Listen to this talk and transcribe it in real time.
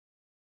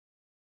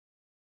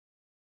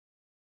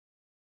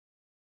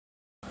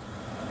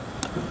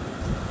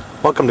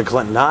Welcome to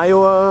Clinton,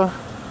 Iowa.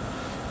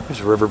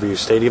 Here's Riverview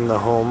Stadium, the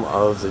home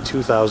of the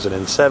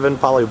 2007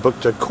 Polly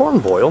Bukta Corn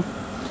Boil.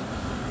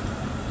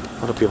 A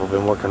lot of people have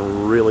been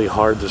working really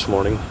hard this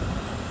morning.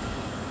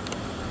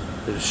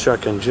 They're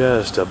shucking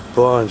just a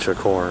bunch of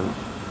corn.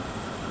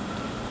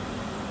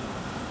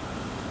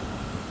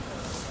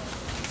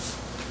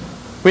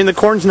 I mean, the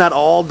corn's not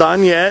all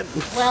done yet.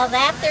 Well,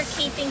 that they're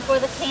keeping for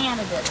the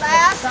candidates.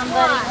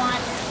 Somebody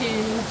wants to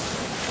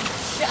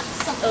shuck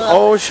some.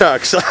 Oh,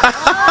 shucks.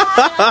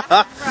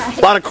 Right.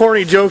 A lot of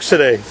corny jokes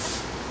today. If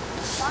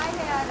I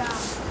had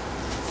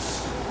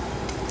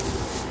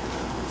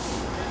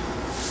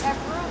that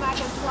room, I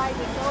could slide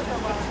the photo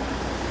on.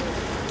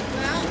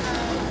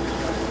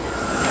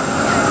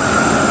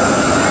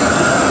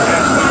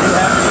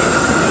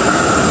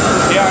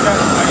 Yeah, I got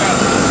it.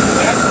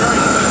 That's very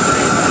good.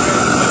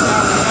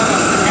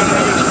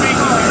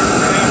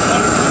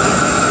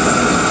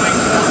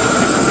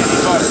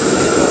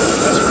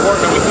 That's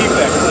important that we keep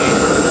that clean.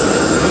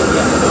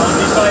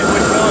 Decide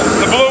which one.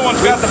 The blue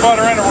one's got the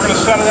butter in it. We're going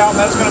to set it out, and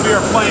that's going to be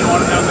our plain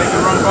one, and then they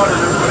can run butter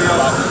and everybody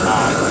else.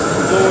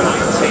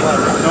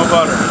 No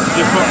butter.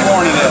 Just put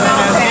corn in it.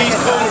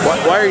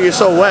 Why are you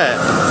so wet?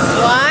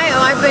 Why?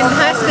 Oh, I've been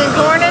husking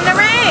corn in the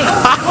rain.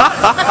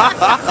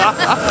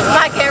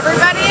 Like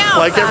everybody else.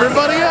 Like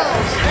everybody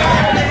else.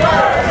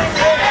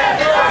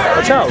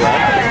 Watch out, Rob.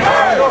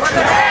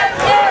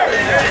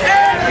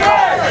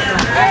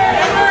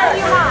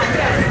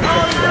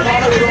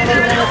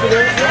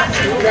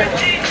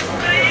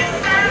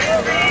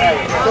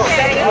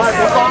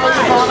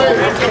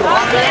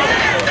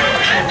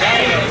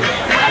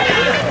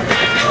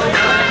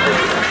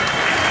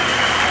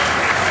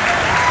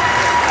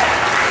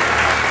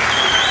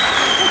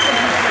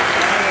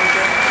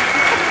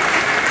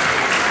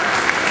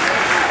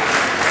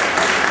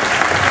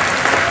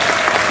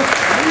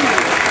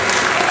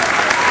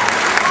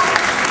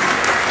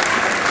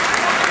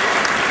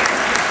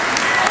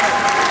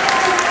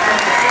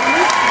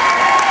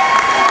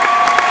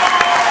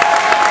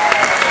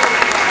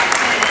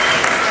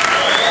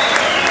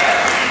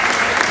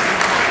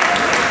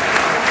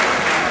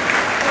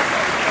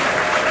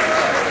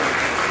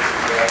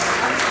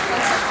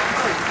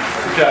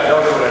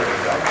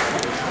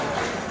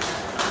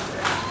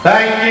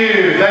 Thank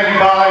you,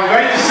 Polly.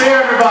 Great to see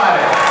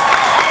everybody.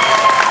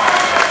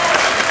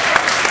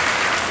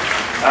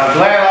 I'm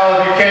glad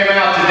all of you came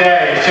out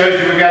today. It shows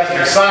you we got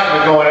some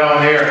excitement going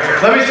on here.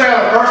 Let me say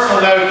on a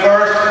personal note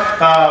first.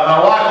 My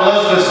wife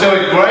Elizabeth's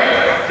doing great.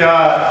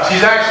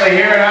 She's actually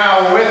here in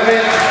Iowa with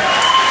me.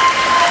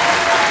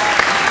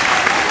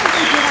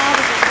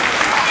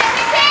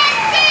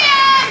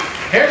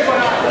 Here's what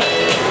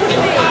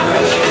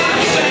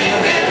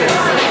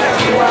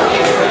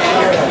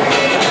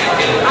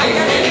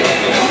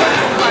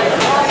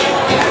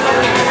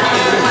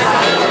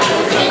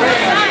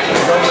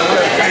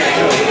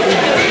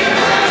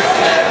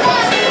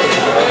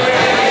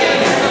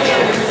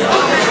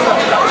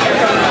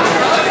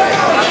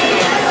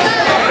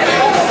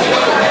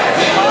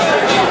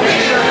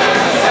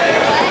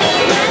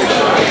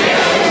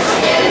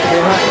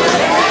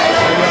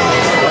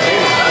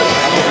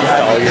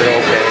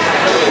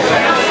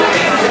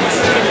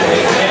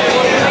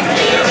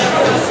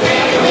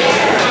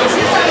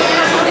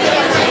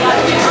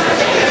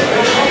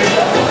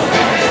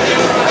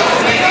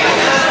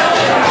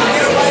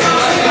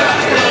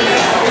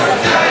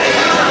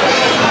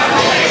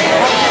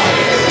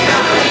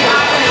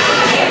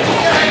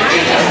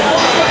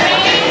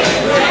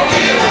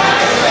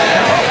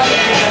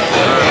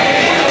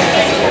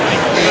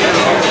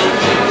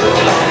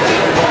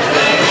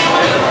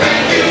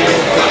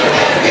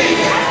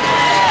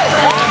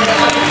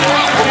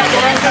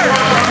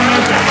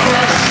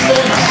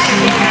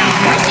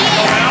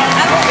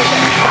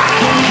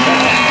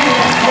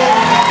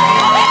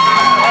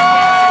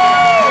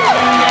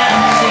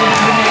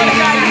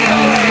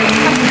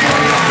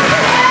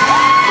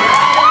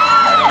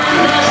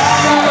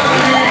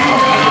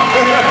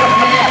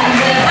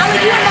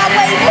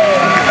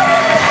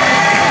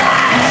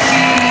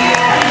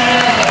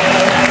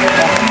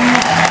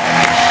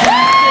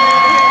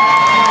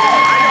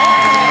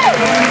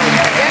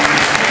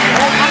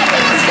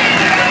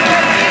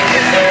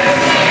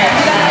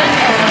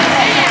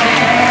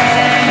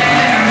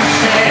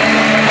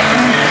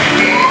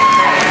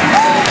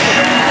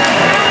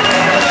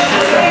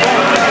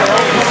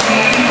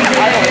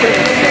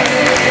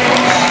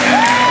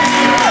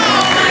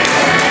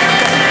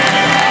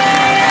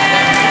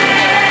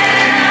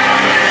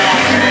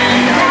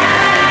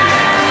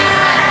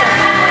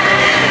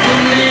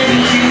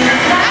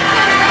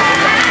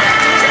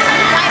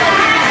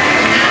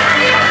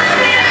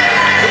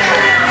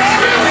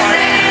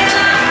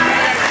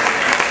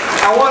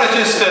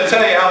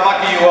tell you how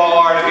lucky you all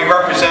are to be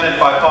represented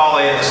by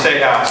Polly in the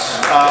State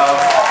House.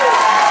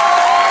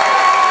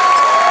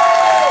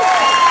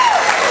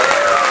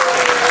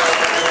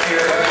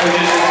 Which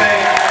is to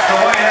take the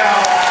White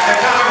House, the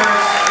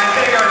Congress, and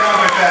take our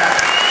government back.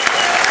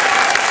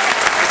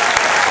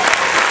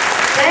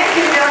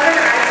 Thank you, Governor.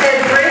 I said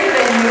breathe,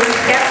 and you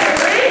kept it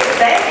breathe.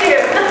 Thank Thank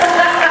you.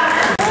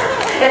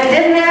 It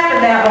didn't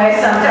happen that way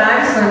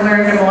sometimes when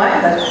we're in Des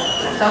Moines, but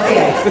it's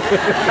okay.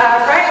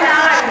 Right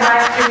now, I'd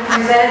like to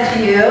present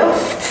to you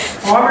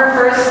former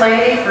First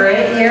Lady for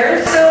 8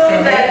 years.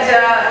 Assume that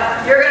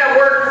you're going to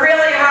work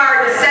really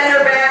hard to send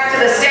her back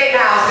to the State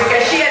House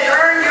because she has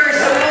earned your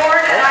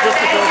support, and I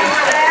thank you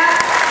for that.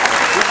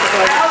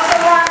 I also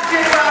want to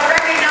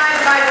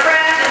recognize my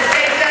friend and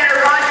State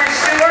Senator Roger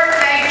Stewart.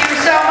 Thank you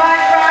so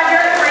much,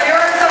 Roger, for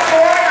your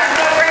support. I'm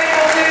so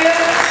grateful to you.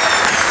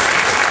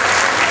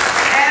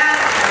 And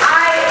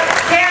I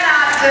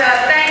cannot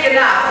thank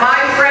enough my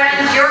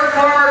friends, your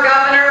former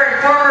governor and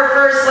former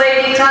First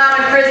Lady Tom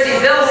and Christy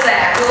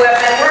Vilsack, who have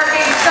been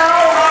working so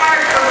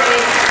hard for me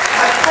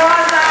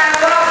across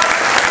Iowa.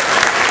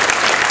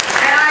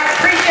 And I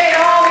appreciate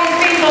all these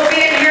people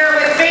being here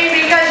with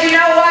me because you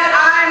know what?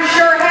 I'm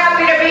sure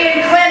happy to be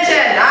in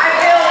Clinton. I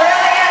feel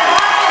really at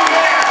home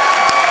here.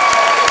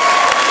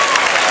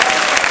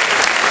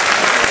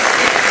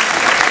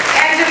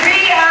 And to be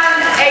on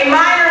a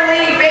minor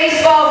league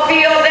baseball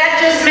field,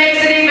 that just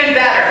makes it even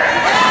better.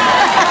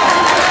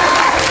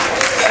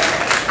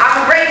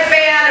 I'm a great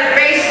fan of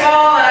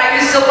baseball, and I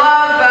used to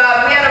love,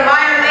 we had a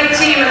minor league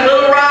team in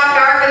Little Rock,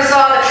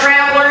 Arkansas, the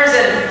Tramplers,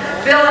 and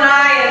Bill and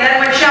I, and then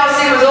when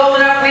Chelsea was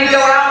old enough, we'd go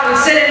out and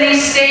sit in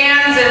these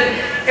stands, and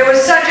it was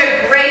such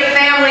a great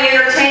family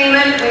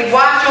entertainment. We'd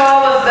watch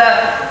all of the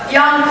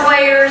young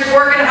players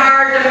working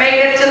hard to make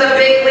it to the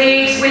big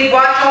leagues. We'd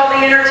watch all the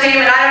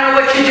entertainment. I don't know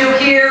what you do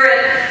here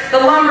at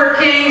the Lumber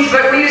Kings,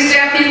 but we used to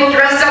have people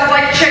dressed up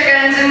like chickens